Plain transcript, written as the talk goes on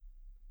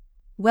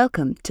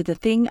Welcome to The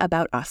Thing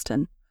About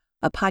Austen,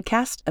 a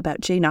podcast about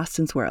Jane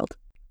Austen's world.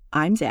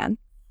 I'm Zan.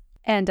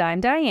 And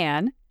I'm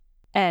Diane.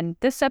 And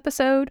this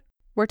episode,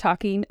 we're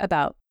talking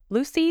about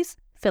Lucy's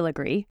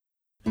Filigree.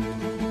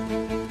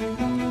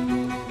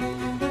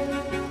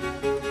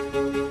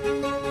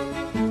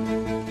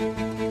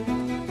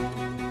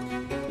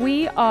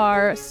 We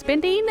are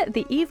spending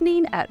the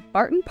evening at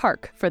Barton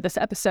Park for this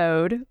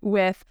episode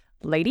with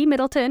Lady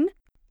Middleton,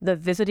 the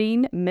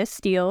visiting Miss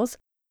Steeles,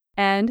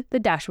 and the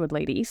Dashwood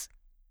ladies.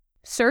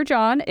 Sir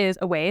John is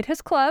away at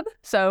his club,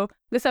 so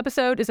this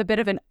episode is a bit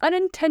of an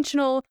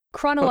unintentional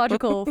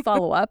chronological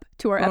follow-up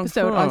to our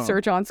episode on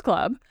Sir John's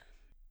club.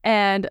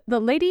 And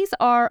the ladies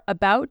are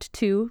about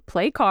to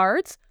play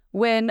cards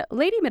when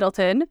Lady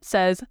Middleton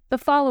says the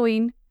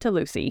following to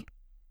Lucy.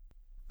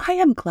 "I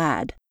am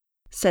glad,"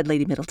 said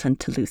Lady Middleton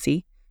to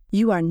Lucy,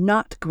 "you are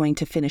not going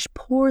to finish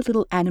poor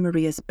little Anna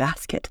Maria's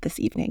basket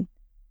this evening,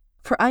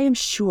 for I am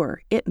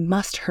sure it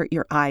must hurt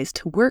your eyes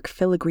to work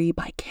filigree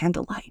by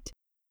candlelight.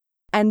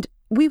 And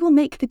we will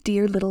make the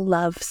dear little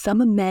love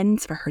some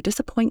amends for her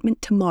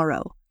disappointment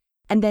tomorrow,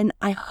 and then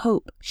I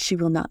hope she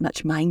will not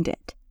much mind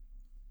it."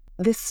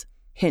 This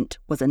hint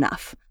was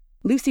enough.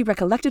 Lucy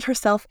recollected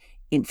herself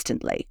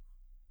instantly.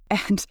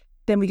 And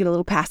then we get a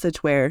little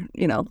passage where,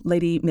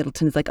 Lady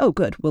Middleton is like, "Oh,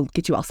 good, we'll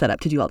get you all set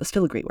up to do all this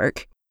filigree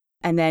work."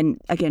 And then,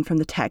 again from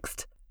the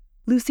text,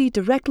 Lucy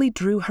directly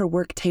drew her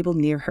work table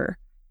near her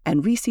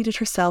and reseated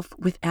herself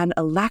with an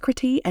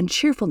alacrity and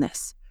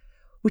cheerfulness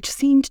which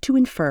seemed to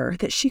infer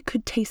that she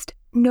could taste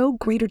no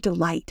greater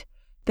delight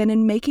than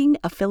in making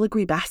a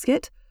filigree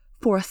basket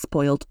for a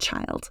spoiled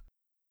child.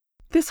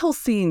 This whole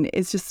scene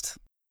is just,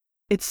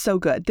 it's so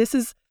good. This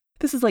is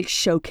like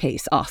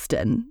showcase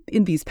Austen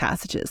in these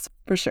passages,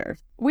 for sure.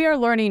 We are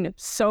learning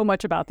so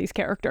much about these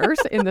characters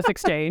in this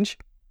exchange.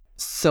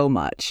 So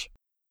much.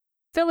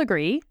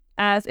 Filigree,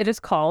 as it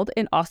is called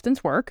in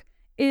Austen's work,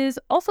 is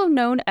also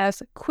known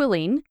as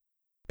quilling,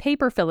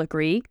 paper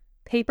filigree,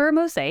 paper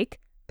mosaic,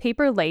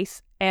 paper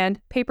lace,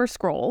 and paper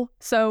scroll.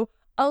 So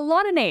a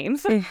lot of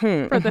names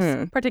for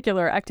this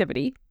particular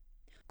activity.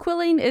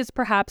 Quilling is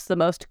perhaps the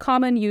most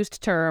common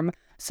used term,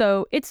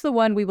 so it's the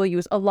one we will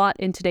use a lot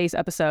in today's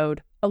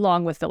episode,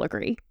 along with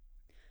filigree.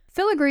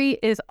 Filigree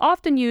is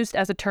often used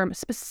as a term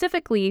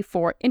specifically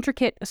for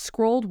intricate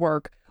scrolled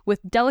work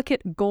with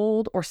delicate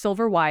gold or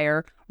silver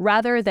wire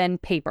rather than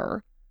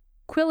paper.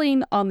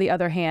 Quilling, on the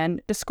other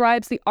hand,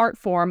 describes the art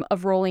form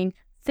of rolling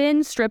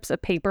thin strips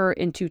of paper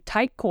into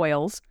tight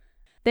coils,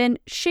 then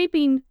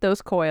shaping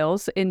those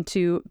coils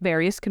into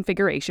various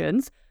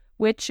configurations,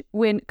 which,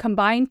 when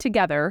combined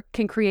together,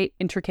 can create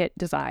intricate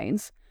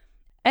designs.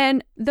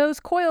 And those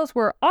coils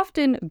were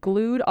often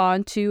glued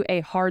onto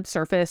a hard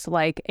surface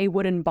like a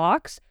wooden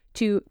box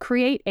to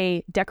create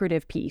a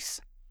decorative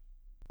piece.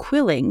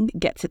 Quilling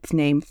gets its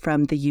name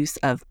from the use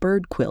of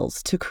bird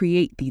quills to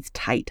create these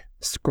tight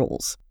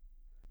scrolls.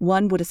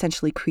 One would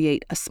essentially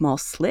create a small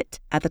slit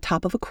at the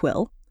top of a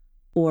quill,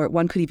 or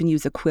one could even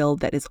use a quill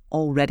that is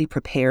already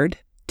prepared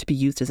to be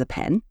used as a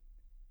pen.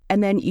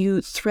 And then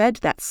you thread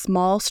that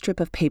small strip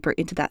of paper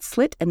into that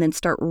slit and then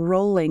start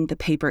rolling the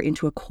paper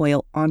into a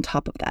coil on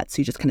top of that. So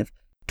you just kind of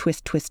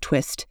twist, twist,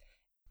 twist,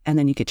 and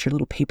then you get your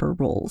little paper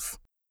rolls.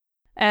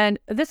 And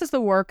this is the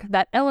work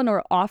that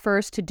Elinor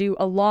offers to do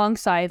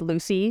alongside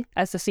Lucy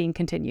as the scene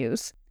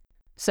continues.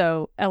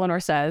 So Elinor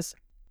says,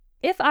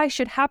 "If I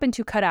should happen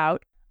to cut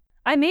out,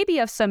 I may be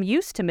of some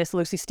use to Miss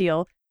Lucy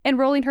Steele in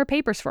rolling her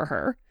papers for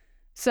her."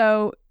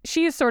 So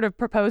she is sort of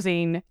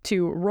proposing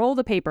to roll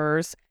the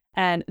papers,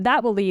 and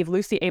that will leave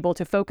Lucy able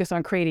to focus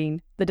on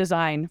creating the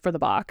design for the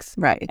box.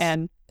 Right.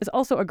 And is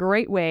also a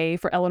great way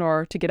for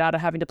Elinor to get out of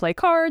having to play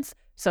cards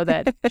so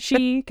that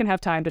she can have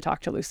time to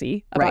talk to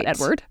Lucy about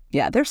Edward.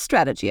 Yeah, there's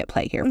strategy at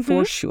play here,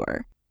 for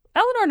sure.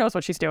 Elinor knows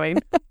what she's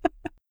doing.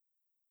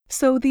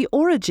 So the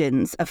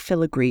origins of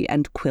filigree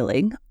and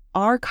quilling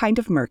are kind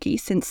of murky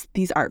since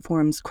these art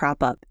forms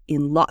crop up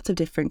in lots of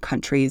different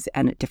countries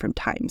and at different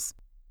times.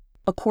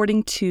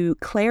 According to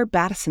Claire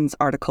Battison's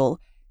article,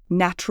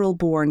 Natural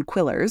Born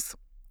Quillers,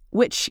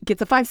 which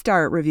gets a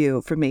 5-star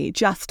review from me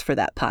just for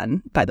that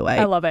pun, by the way.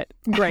 I love it.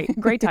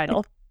 Great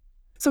title.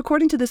 So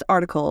according to this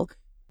article,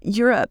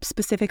 Europe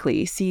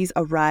specifically sees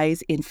a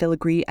rise in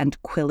filigree and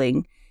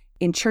quilling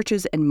in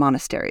churches and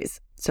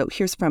monasteries. So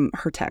here's from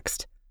her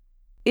text.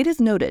 "It is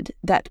noted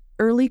that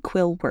early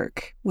quill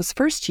work was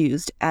first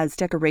used as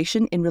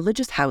decoration in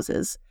religious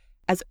houses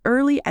as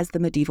early as the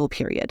medieval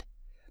period.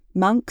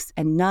 Monks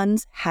and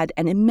nuns had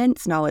an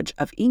immense knowledge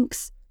of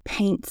inks,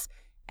 paints,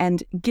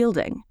 and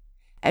gilding,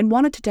 and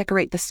wanted to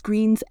decorate the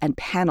screens and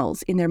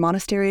panels in their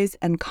monasteries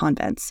and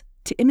convents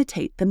to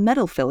imitate the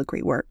metal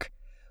filigree work,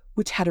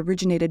 which had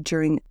originated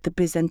during the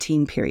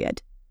Byzantine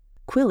period.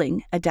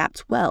 Quilling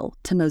adapts well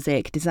to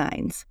mosaic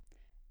designs."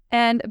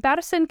 And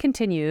Battison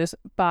continues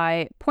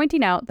by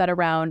pointing out that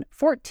around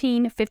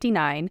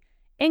 1459,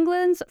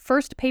 England's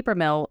first paper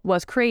mill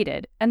was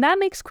created, and that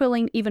makes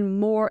quilling even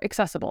more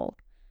accessible.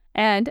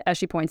 And, as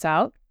she points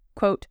out,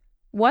 quote,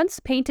 "Once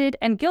painted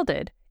and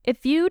gilded,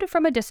 if viewed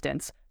from a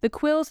distance, the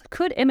quills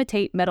could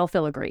imitate metal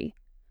filigree.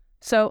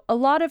 So a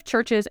lot of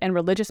churches and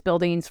religious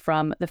buildings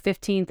from the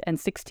 15th and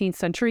 16th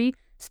century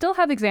still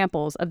have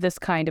examples of this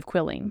kind of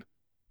quilling.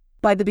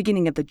 By the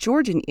beginning of the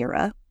Georgian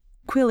era,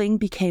 quilling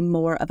became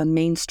more of a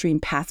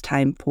mainstream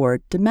pastime for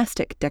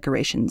domestic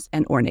decorations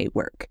and ornate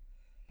work.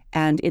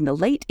 And in the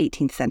late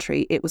 18th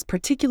century, it was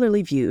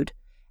particularly viewed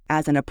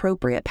as an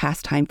appropriate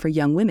pastime for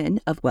young women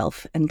of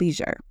wealth and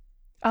leisure.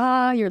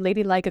 Ah, your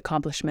ladylike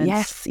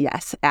accomplishments.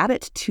 Yes, add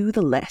it to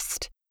the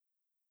list.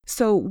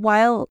 So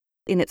while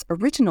in its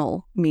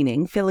original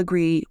meaning,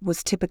 filigree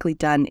was typically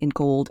done in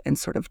gold and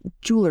sort of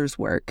jeweler's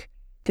work,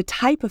 the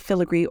type of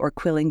filigree or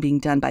quilling being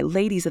done by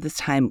ladies of this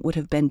time would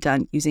have been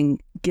done using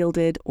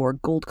gilded or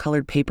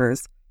gold-colored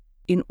papers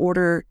in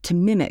order to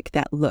mimic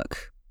that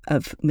look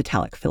of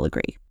metallic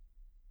filigree.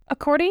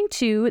 According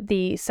to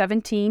the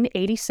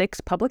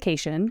 1786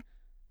 publication,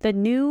 The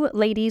New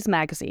Ladies'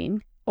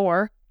 Magazine,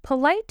 or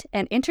Polite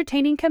and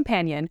Entertaining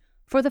Companion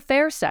for the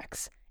Fair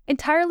Sex,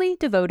 entirely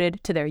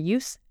devoted to their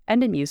use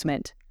and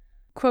amusement.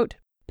 Quote,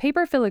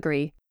 paper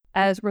filigree,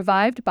 as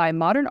revived by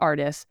modern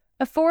artists,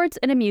 affords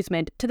an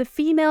amusement to the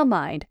female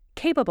mind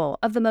capable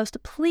of the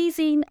most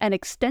pleasing and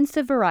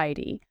extensive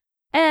variety,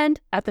 and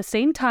at the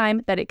same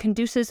time that it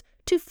conduces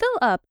to fill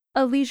up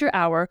a leisure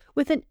hour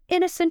with an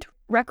innocent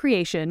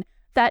recreation,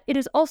 that it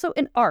is also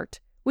an art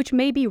which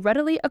may be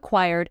readily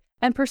acquired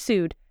and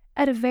pursued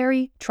at a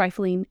very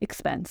trifling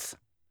expense.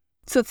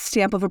 So it's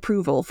stamp of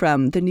approval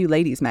from the New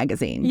Ladies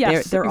Magazine.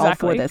 Yes, they're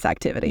exactly. all for this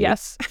activity.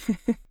 Yes.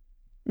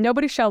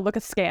 Nobody shall look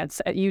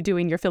askance at you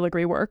doing your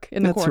filigree work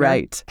in the corner.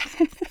 That's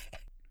right.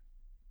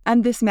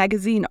 And this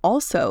magazine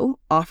also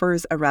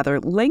offers a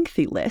rather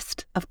lengthy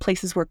list of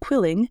places where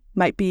quilling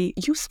might be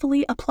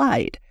usefully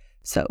applied.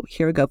 So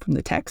here we go from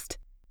the text.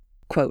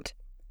 Quote,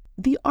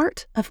 the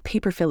art of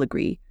paper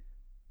filigree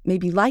may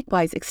be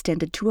likewise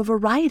extended to a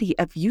variety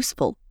of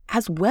useful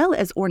as well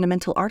as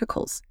ornamental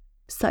articles,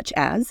 such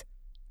as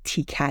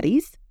tea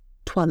caddies,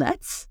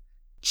 toilettes,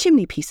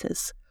 chimney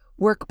pieces,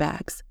 work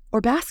bags or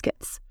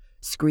baskets,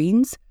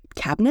 screens,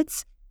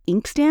 cabinets,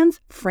 inkstands,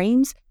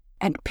 frames,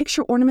 and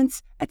picture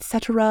ornaments,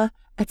 etc.,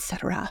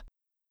 etc.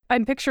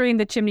 I'm picturing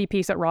the chimney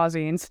piece at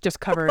Rosine's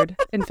just covered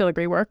in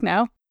filigree work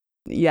now.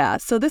 Yeah,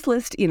 so this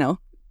list,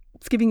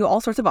 it's giving you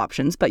all sorts of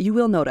options, but you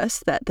will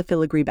notice that the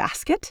filigree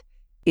basket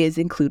is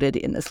included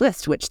in this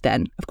list, which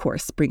then, of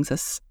course, brings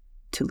us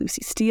to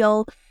Lucy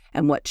Steele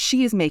and what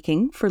she is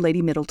making for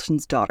Lady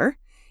Middleton's daughter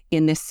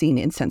in this scene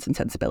in Sense and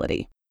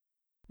Sensibility.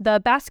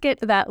 The basket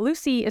that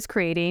Lucy is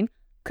creating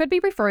could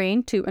be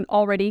referring to an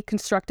already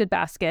constructed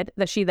basket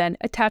that she then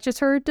attaches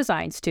her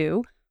designs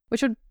to,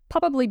 which would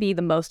probably be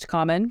the most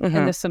common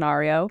in this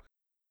scenario.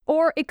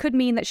 Or it could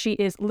mean that she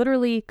is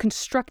literally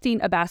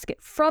constructing a basket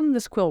from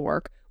this quill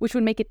work, which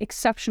would make it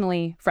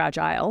exceptionally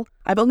fragile.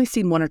 I've only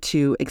seen one or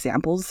two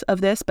examples of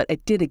this, but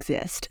it did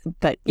exist.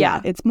 But yeah,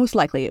 it's most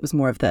likely it was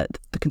more of the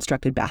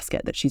constructed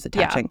basket that she's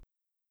attaching. Yeah.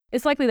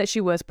 It's likely that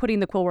she was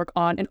putting the quill work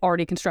on an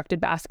already constructed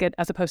basket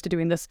as opposed to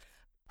doing this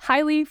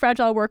highly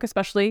fragile work,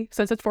 especially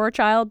since it's for a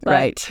child. But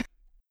right.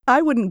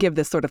 I wouldn't give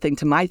this sort of thing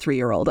to my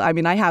 3-year-old. I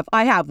mean, I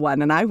have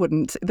one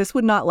and this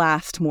would not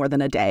last more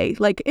than a day.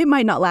 Like, it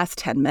might not last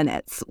 10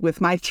 minutes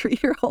with my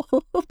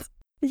 3-year-old.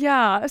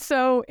 Yeah,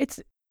 so it's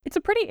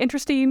a pretty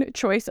interesting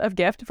choice of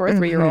gift for a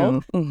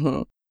 3-year-old.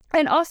 Mm-hmm.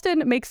 And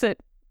Austen makes it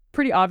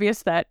pretty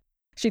obvious that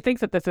she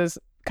thinks that this is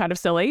kind of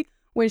silly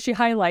when she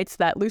highlights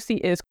that Lucy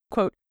is,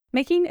 quote,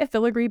 making a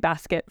filigree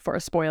basket for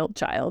a spoiled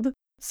child.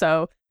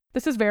 So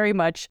this is very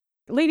much,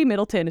 Lady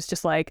Middleton is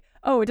just like,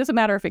 oh, it doesn't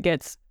matter if it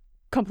gets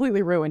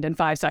completely ruined in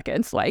 5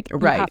 seconds. Like, you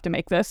have to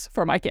make this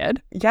for my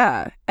kid.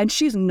 Yeah, and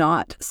she's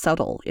not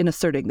subtle in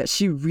asserting that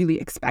she really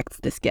expects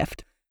this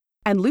gift.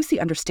 And Lucy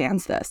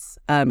understands this.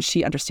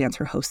 She understands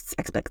her host's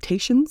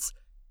expectations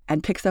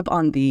and picks up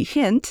on the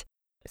hint.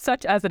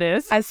 Such as it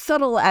is. As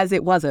subtle as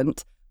it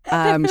wasn't,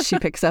 she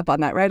picks up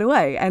on that right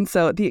away. And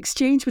so the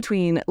exchange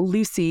between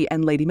Lucy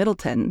and Lady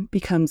Middleton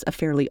becomes a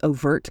fairly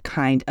overt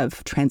kind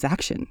of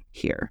transaction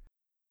here.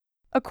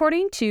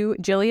 According to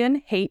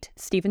Gillian Haight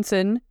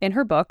Stevenson in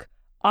her book,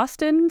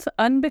 Austen's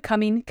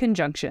Unbecoming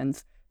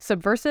Conjunctions,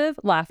 Subversive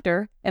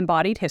Laughter,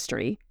 Embodied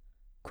History,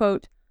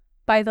 quote,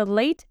 by the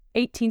late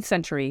 18th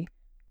century,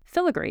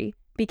 filigree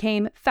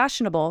became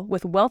fashionable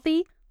with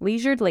wealthy,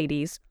 leisured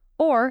ladies,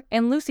 or,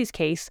 in Lucy's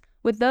case,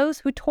 with those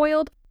who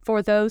toiled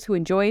for those who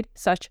enjoyed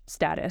such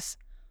status.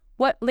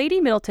 What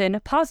Lady Middleton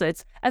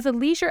posits as a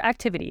leisure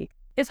activity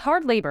is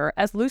hard labor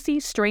as Lucy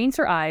strains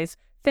her eyes,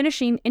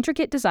 finishing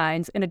intricate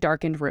designs in a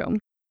darkened room.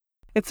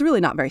 It's really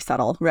not very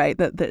subtle, right?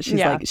 That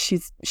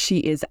she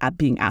is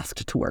being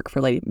asked to work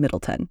for Lady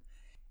Middleton.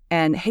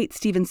 And Haight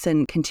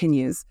Stevenson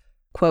continues,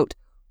 quote,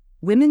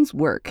 women's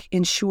work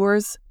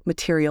ensures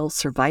material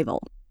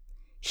survival.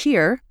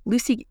 Here,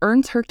 Lucy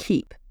earns her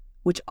keep,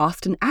 which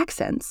Austen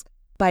accents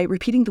by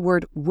repeating the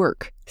word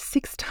work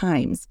 6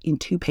 times in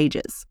 2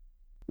 pages.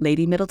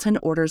 Lady Middleton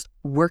orders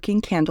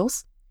working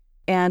candles,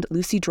 and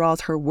Lucy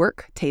draws her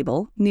work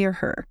table near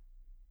her.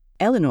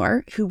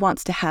 Elinor, who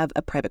wants to have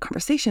a private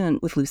conversation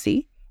with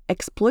Lucy,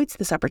 exploits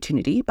this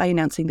opportunity by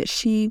announcing that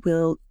she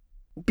will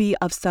be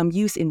of some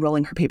use in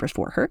rolling her papers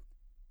for her,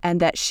 and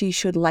that she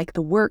should like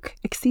the work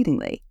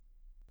exceedingly.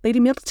 Lady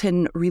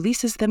Middleton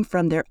releases them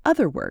from their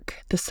other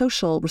work, the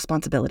social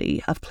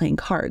responsibility of playing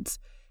cards,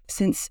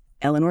 since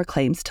Eleanor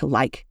claims to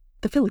like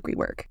the filigree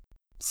work.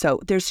 So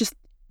there's just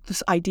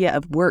this idea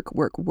of work,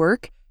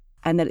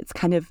 and that it's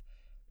kind of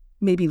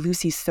maybe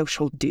Lucy's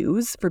social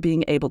dues for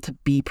being able to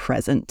be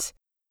present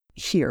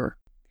here.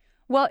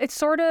 Well, it's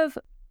sort of,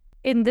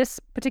 in this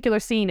particular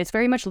scene, it's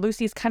very much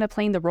Lucy's kind of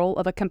playing the role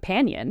of a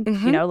companion.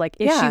 Mm-hmm. You know, like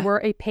if she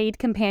were a paid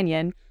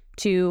companion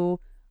to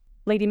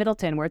Lady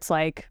Middleton, where it's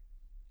like,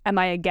 am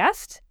I a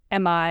guest?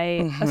 Am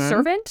I a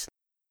servant?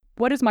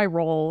 What is my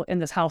role in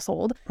this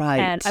household? Right.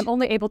 And I'm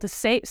only able to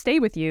stay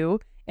with you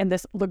in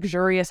this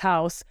luxurious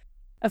house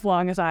as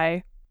long as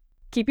I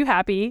keep you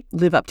happy.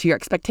 Live up to your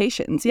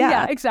expectations.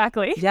 Yeah,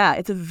 exactly. Yeah,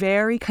 it's a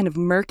very kind of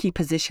murky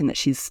position that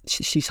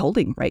she's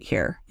holding right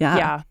here. Yeah.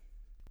 Yeah.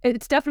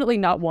 It's definitely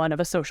not one of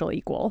a social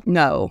equal.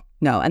 No,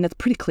 and that's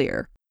pretty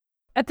clear.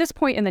 At this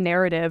point in the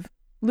narrative,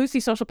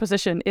 Lucy's social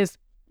position is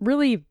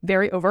really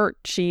very overt.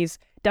 She's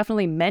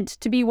definitely meant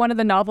to be one of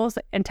the novel's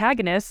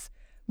antagonists,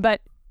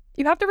 but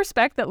you have to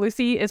respect that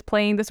Lucy is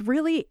playing this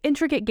really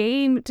intricate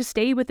game to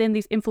stay within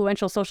these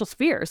influential social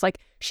spheres. Like,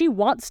 she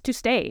wants to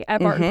stay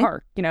at Barton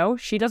Park, you know?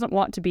 She doesn't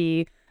want to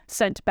be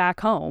sent back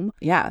home.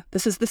 Yeah,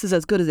 this is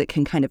as good as it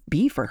can kind of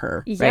be for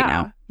her right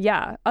now.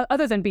 Yeah,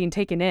 other than being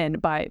taken in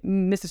by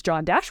Mrs.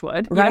 John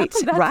Dashwood. Right.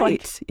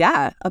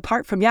 Yeah,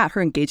 apart from,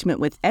 her engagement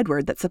with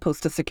Edward that's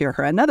supposed to secure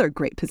her another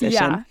great position.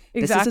 Yeah,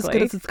 exactly. This is as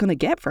good as it's going to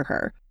get for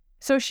her.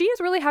 So she is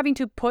really having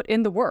to put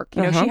in the work.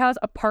 You know, she has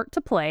a part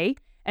to play,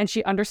 and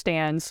she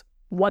understands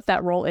what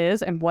that role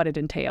is and what it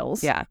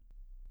entails. Yeah.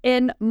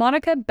 In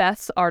Monica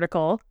Beth's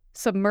article,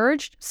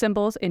 Submerged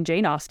Symbols in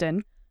Jane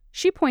Austen,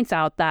 she points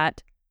out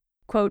that,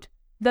 quote,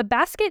 "The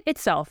basket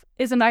itself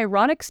is an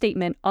ironic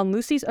statement on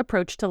Lucy's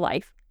approach to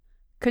life.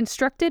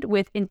 Constructed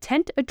with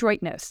intent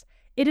adroitness,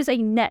 it is a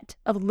net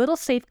of little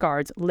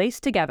safeguards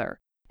laced together,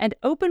 and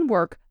open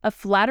work of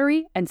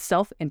flattery and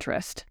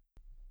self-interest."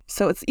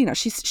 So it's,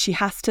 she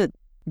has to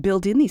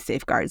build in these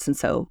safeguards. And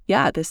so,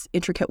 this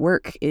intricate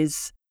work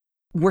is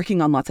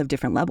working on lots of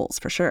different levels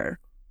for sure.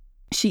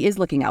 She is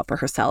looking out for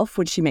herself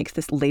when she makes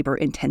this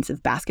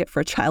labor-intensive basket for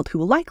a child who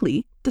will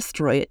likely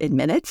destroy it in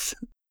minutes.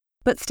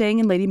 But staying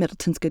in Lady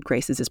Middleton's good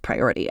graces is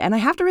priority, and I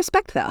have to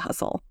respect that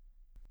hustle.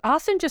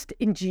 Austen just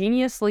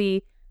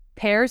ingeniously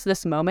pairs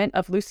this moment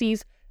of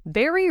Lucy's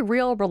very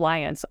real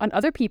reliance on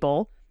other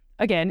people,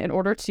 again, in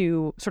order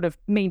to sort of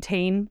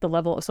maintain the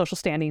level of social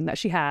standing that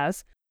she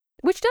has,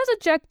 which does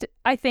inject,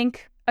 I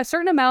think, a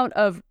certain amount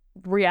of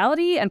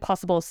reality and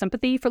possible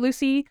sympathy for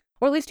Lucy,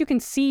 or at least you can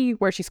see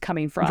where she's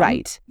coming from.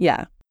 Right,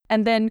 yeah.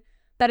 And then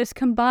that is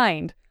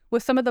combined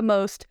with some of the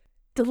most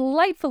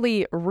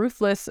delightfully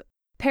ruthless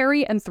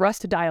parry and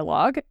thrust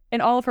dialogue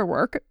in all of her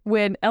work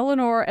when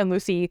Eleanor and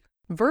Lucy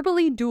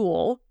verbally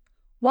duel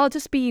while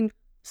just being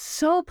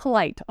so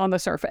polite on the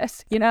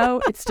surface. You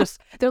know, it's just,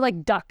 they're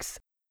like ducks.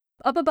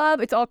 Up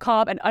above, it's all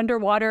calm, and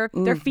underwater,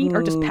 their feet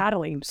are just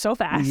paddling so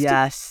fast.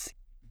 Yes.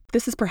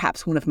 This is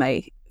perhaps one of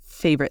my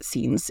favorite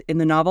scenes in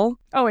the novel.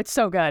 Oh, it's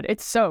so good.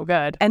 It's so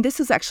good. And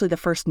this is actually the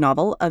first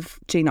novel of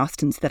Jane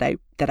Austen's that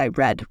I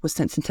read, was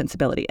Sense and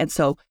Sensibility. And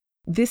so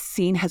this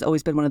scene has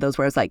always been one of those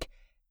where I was like,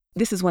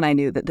 this is when I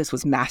knew that this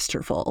was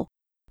masterful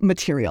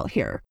material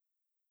here.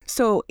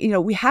 So,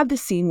 we have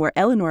this scene where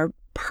Eleanor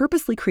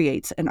purposely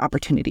creates an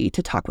opportunity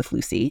to talk with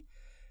Lucy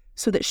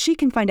so that she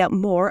can find out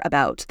more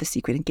about the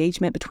secret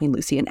engagement between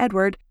Lucy and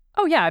Edward.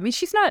 Oh, yeah. I mean,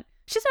 she's not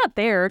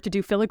there to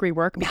do filigree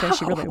work because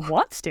she really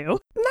wants to.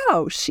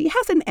 No, she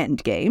has an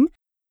end game.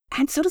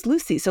 And so does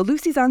Lucy. So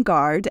Lucy's on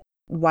guard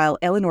while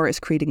Eleanor is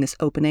creating this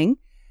opening.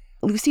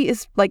 Lucy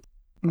is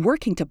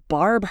working to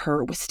barb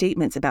her with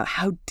statements about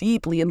how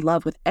deeply in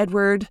love with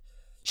Edward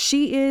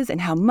she is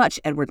and how much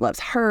Edward loves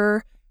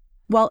her,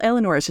 while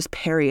Eleanor is just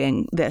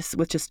parrying this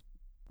with just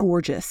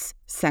gorgeous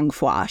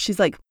sang-froid. She's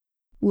like,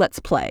 let's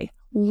play.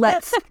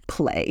 Let's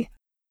play.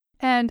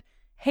 And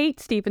Haight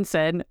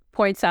Stevenson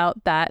points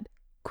out that,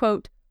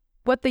 quote,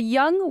 "What the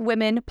young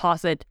women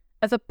posit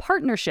as a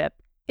partnership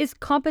is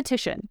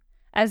competition,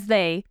 as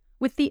they,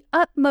 with the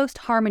utmost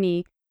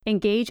harmony,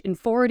 engage in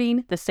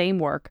forwarding the same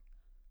work.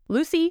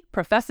 Lucy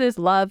professes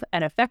love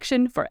and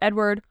affection for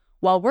Edward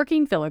while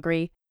working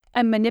filigree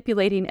and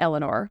manipulating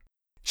Eleanor."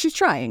 She's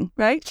trying,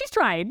 right? She's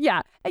trying,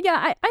 yeah.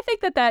 Yeah, I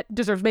think that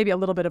deserves maybe a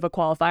little bit of a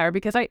qualifier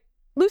because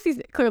Lucy's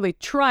clearly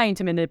trying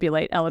to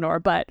manipulate Eleanor,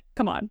 but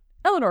come on.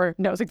 Eleanor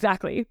knows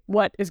exactly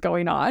what is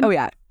going on. Oh,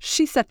 yeah.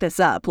 She set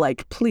this up,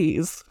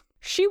 please.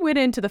 She went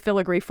into the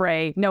filigree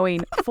fray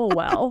knowing full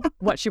well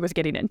what she was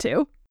getting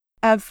into.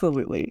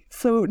 Absolutely.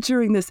 So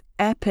during this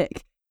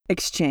epic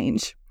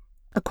exchange,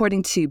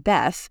 according to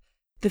Beth,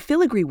 the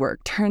filigree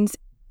work turns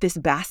this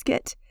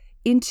basket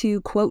into,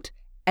 quote,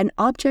 "an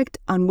object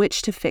on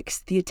which to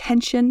fix the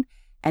attention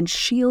and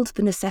shield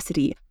the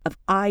necessity of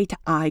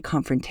eye-to-eye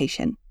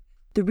confrontation.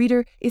 The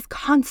reader is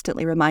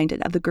constantly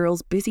reminded of the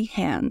girl's busy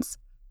hands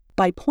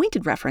by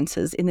pointed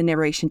references in the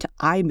narration to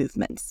eye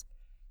movements,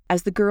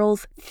 as the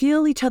girls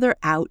feel each other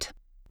out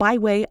by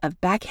way of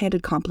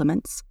backhanded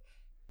compliments,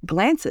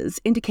 glances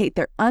indicate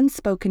their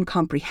unspoken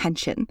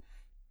comprehension,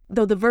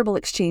 though the verbal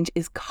exchange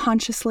is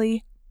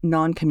consciously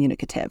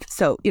non-communicative.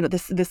 So,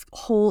 this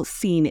whole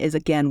scene is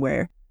again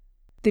where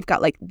they've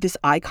got like this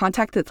eye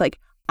contact that's like,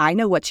 I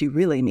know what you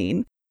really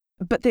mean,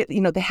 but they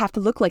have to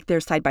look like they're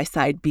side by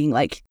side being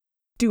like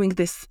doing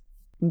this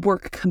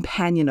work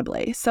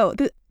companionably. So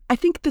I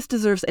think this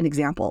deserves an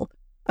example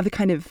of the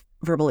kind of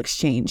verbal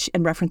exchange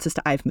and references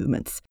to eye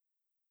movements.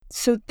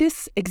 So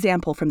this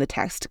example from the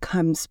text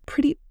comes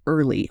pretty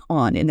early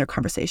on in their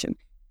conversation,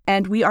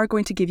 and we are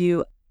going to give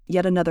you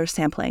yet another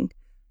sampling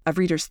of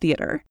Reader's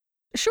Theatre.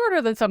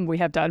 Shorter than some we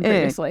have done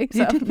previously.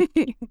 So.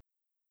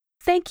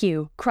 Thank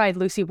you, cried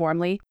Lucy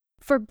warmly,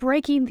 for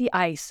breaking the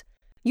ice.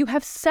 You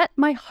have set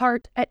my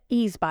heart at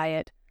ease by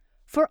it.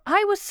 For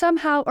I was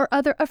somehow or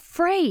other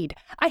afraid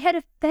I had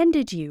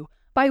offended you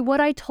by what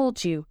I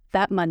told you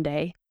that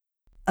Monday.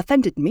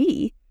 Offended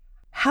me?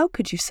 How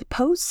could you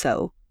suppose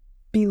so?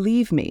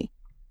 Believe me,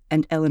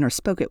 and Eleanor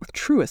spoke it with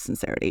truest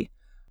sincerity,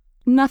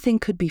 nothing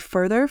could be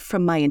further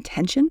from my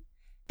intention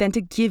than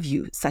to give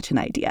you such an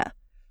idea.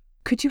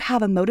 Could you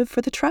have a motive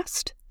for the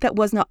trust that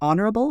was not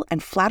honorable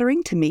and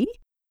flattering to me?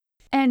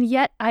 And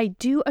yet I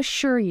do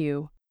assure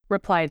you,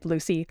 replied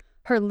Lucy,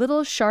 her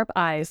little sharp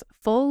eyes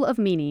full of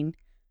meaning,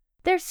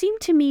 there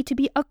seemed to me to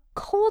be a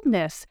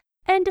coldness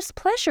and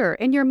displeasure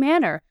in your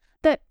manner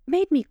that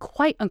made me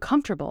quite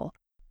uncomfortable.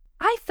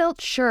 I felt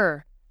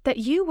sure that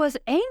you was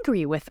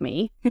angry with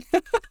me.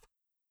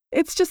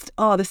 It's just,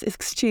 this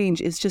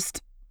exchange is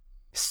just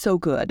so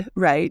good,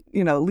 right?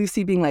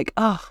 Lucy being like,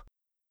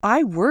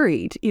 I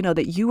worried,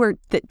 that you were,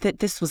 that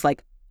this was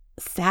like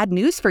sad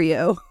news for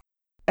you.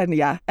 And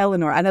yeah,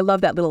 Eleanor, and I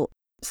love that little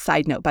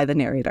side note by the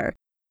narrator.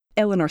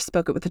 Eleanor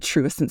spoke it with the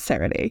truest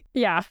sincerity.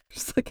 Yeah.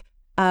 Just like,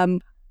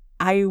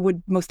 I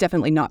would most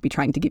definitely not be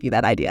trying to give you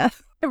that idea.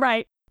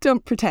 Right.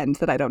 Don't pretend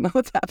that I don't know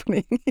what's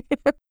happening.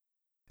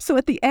 So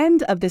at the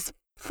end of this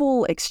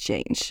full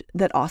exchange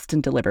that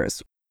Austen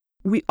delivers,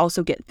 we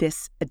also get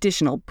this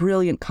additional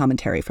brilliant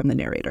commentary from the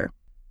narrator.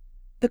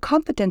 The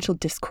confidential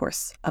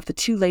discourse of the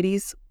two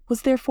ladies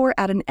was therefore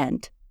at an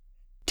end,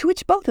 to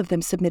which both of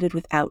them submitted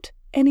without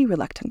any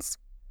reluctance.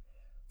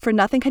 For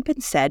nothing had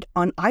been said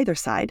on either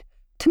side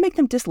to make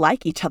them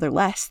dislike each other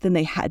less than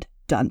they had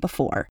done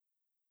before.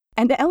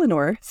 And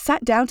Eleanor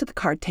sat down to the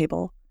card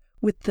table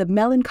with the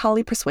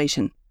melancholy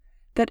persuasion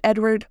that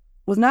Edward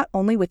was not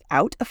only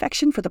without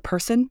affection for the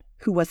person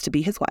who was to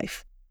be his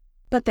wife,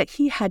 but that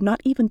he had not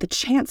even the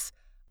chance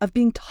of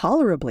being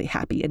tolerably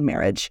happy in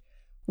marriage,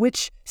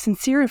 which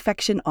sincere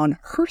affection on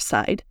her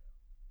side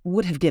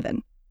would have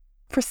given.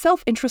 For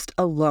self-interest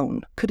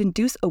alone could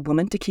induce a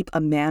woman to keep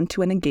a man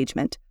to an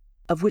engagement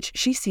of which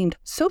she seemed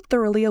so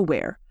thoroughly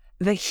aware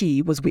that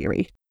he was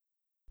weary.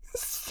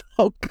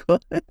 So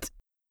good.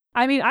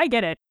 I mean, I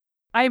get it.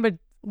 I am a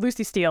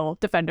Lucy Steele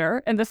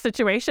defender in this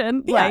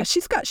situation. Yeah,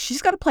 she's got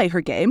to play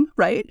her game,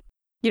 right?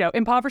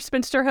 Impoverished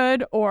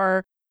spinsterhood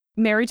or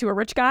married to a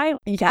rich guy.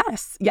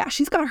 Yes. Yeah,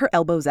 she's got her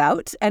elbows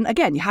out. And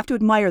again, you have to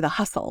admire the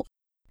hustle.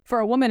 For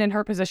a woman in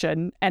her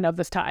position and of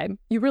this time,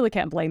 you really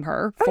can't blame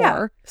her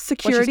for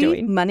security, what she's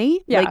doing.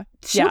 Money. Yeah.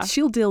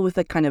 She'll deal with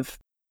a kind of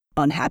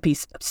unhappy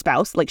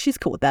spouse. Like, she's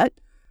cool with that.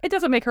 It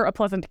doesn't make her a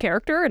pleasant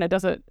character, and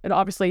it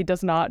obviously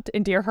does not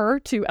endear her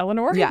to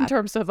Eleanor in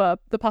terms of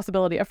the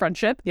possibility of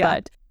friendship. Yeah.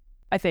 But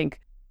I think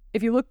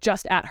if you look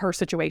just at her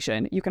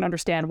situation, you can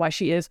understand why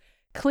she is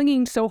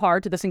clinging so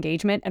hard to this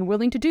engagement and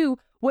willing to do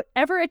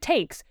whatever it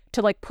takes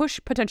to push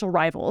potential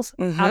rivals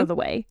out of the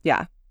way.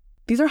 Yeah.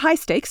 These are high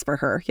stakes for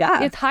her.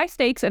 Yeah. It's high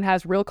stakes and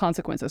has real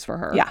consequences for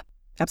her. Yeah,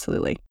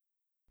 absolutely.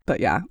 But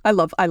yeah, I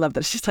love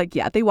that. She's like,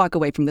 they walk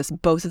away from this,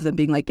 both of them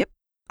being like, yep,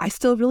 I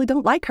still really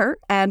don't like her.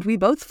 And we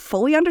both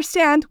fully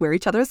understand where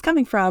each other is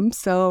coming from.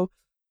 So,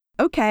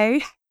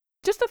 okay.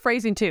 Just the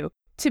phrasing too,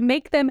 to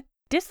make them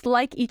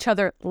dislike each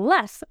other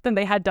less than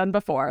they had done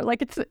before.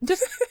 It's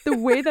just the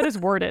way that is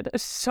worded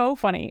is so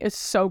funny. It's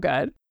so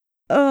good.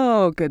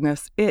 Oh,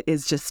 goodness. It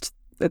is just,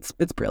 it's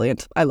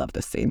brilliant. I love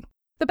this scene.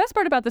 The best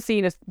part about the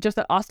scene is just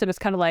that Austen is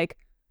kind of like,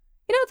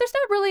 there's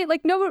not really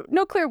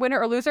no clear winner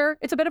or loser.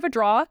 It's a bit of a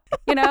draw,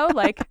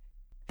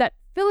 that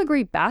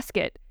filigree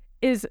basket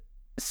is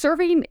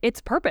serving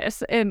its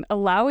purpose in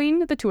allowing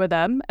the two of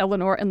them,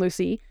 Eleanor and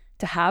Lucy,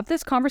 to have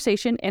this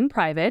conversation in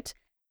private.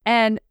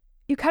 And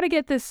you kind of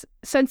get this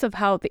sense of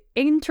how the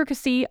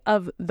intricacy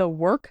of the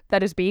work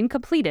that is being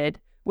completed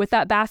with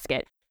that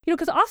basket,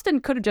 because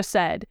Austen could have just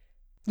said,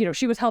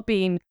 she was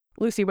helping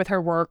Lucy with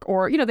her work,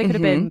 or, they could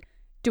have been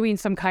doing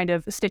some kind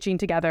of stitching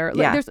together.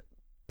 There's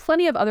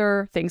plenty of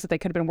other things that they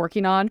could have been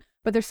working on,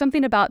 but there's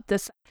something about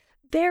this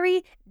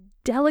very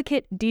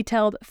delicate,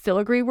 detailed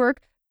filigree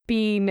work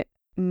being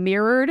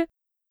mirrored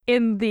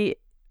in the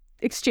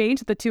exchange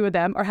that the two of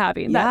them are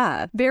having.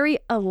 That very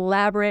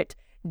elaborate,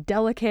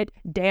 delicate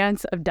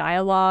dance of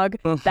dialogue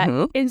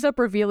that ends up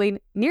revealing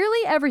nearly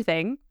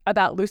everything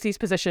about Lucy's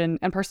position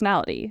and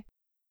personality.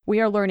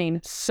 We are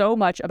learning so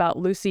much about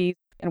Lucy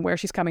and where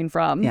she's coming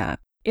from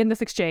in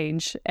this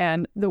exchange,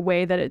 and the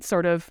way that it's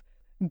sort of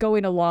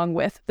going along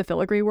with the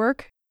filigree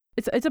work.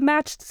 It's a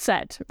matched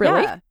set,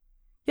 really.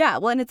 Yeah,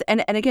 well,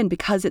 and again,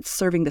 because it's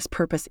serving this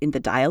purpose in the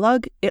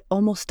dialogue, it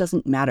almost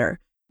doesn't matter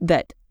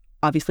that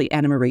obviously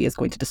Anna Marie is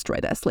going to destroy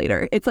this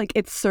later. It's like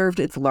it served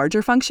its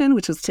larger function,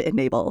 which was to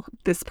enable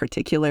this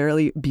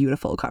particularly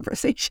beautiful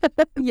conversation.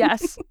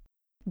 Yes.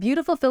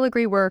 Beautiful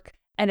filigree work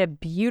and a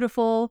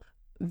beautiful,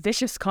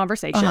 vicious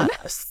conversation.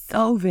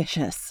 So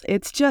vicious.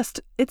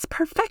 It's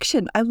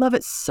perfection. I love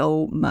it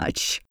so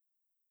much.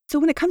 So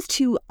when it comes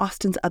to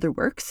Austen's other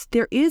works,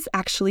 there is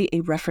actually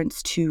a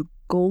reference to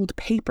gold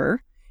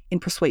paper in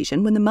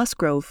Persuasion when the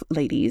Musgrove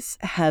ladies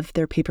have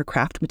their paper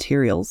craft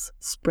materials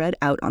spread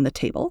out on the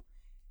table.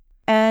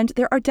 And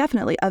there are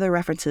definitely other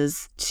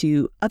references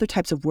to other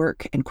types of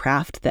work and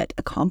craft that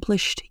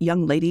accomplished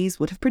young ladies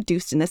would have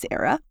produced in this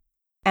era.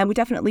 And we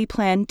definitely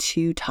plan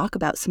to talk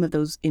about some of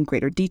those in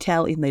greater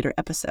detail in later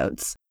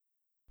episodes.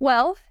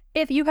 Well,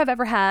 if you have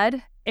ever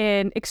had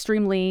an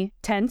extremely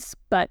tense,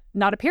 but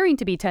not appearing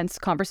to be tense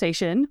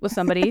conversation with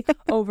somebody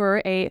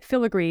over a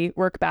filigree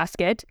work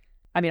basket,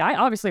 I mean, I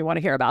obviously want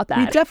to hear about that.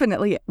 We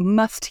definitely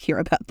must hear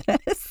about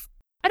this.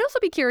 I'd also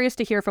be curious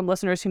to hear from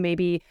listeners who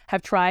maybe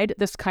have tried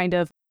this kind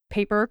of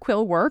paper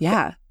quill work.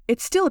 Yeah,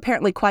 it's still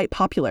apparently quite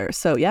popular,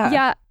 so yeah.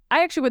 Yeah,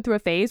 I actually went through a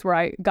phase where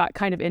I got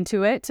kind of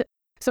into it.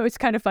 So it's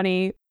kind of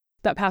funny,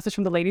 that passage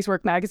from the Ladies'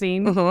 Work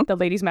magazine, the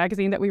ladies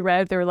magazine that we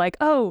read, they were like,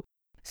 oh,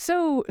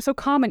 so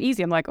calm and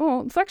easy. I'm like,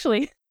 oh, it's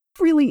actually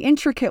really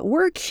intricate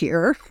work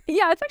here.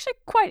 Yeah, it's actually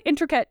quite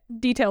intricate,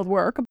 detailed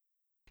work.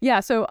 Yeah,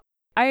 so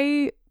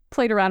I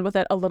played around with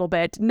it a little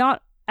bit,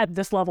 not at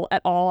this level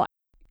at all.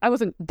 I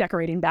wasn't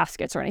decorating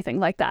baskets or anything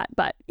like that,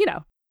 but,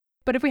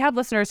 But if we have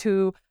listeners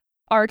who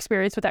are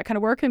experienced with that kind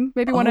of work and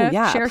maybe want to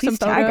share some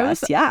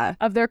photos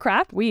of their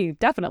craft, we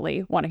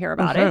definitely want to hear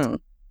about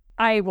it.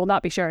 I will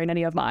not be sharing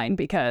any of mine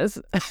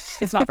because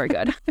it's not very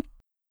good.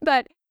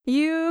 But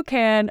you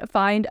can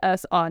find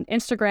us on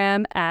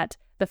Instagram at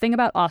The Thing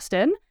About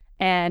Austen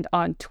and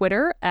on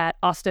Twitter at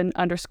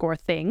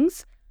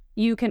Austen_things.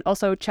 You can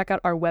also check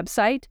out our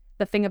website,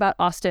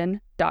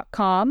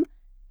 thethingaboutausten.com,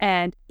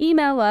 and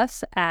email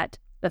us at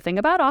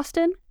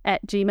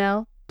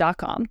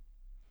thethingaboutausten@gmail.com.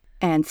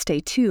 And stay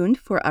tuned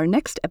for our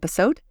next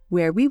episode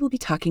where we will be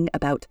talking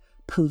about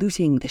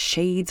polluting the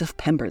shades of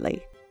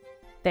Pemberley.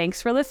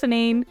 Thanks for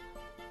listening.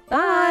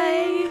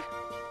 Bye!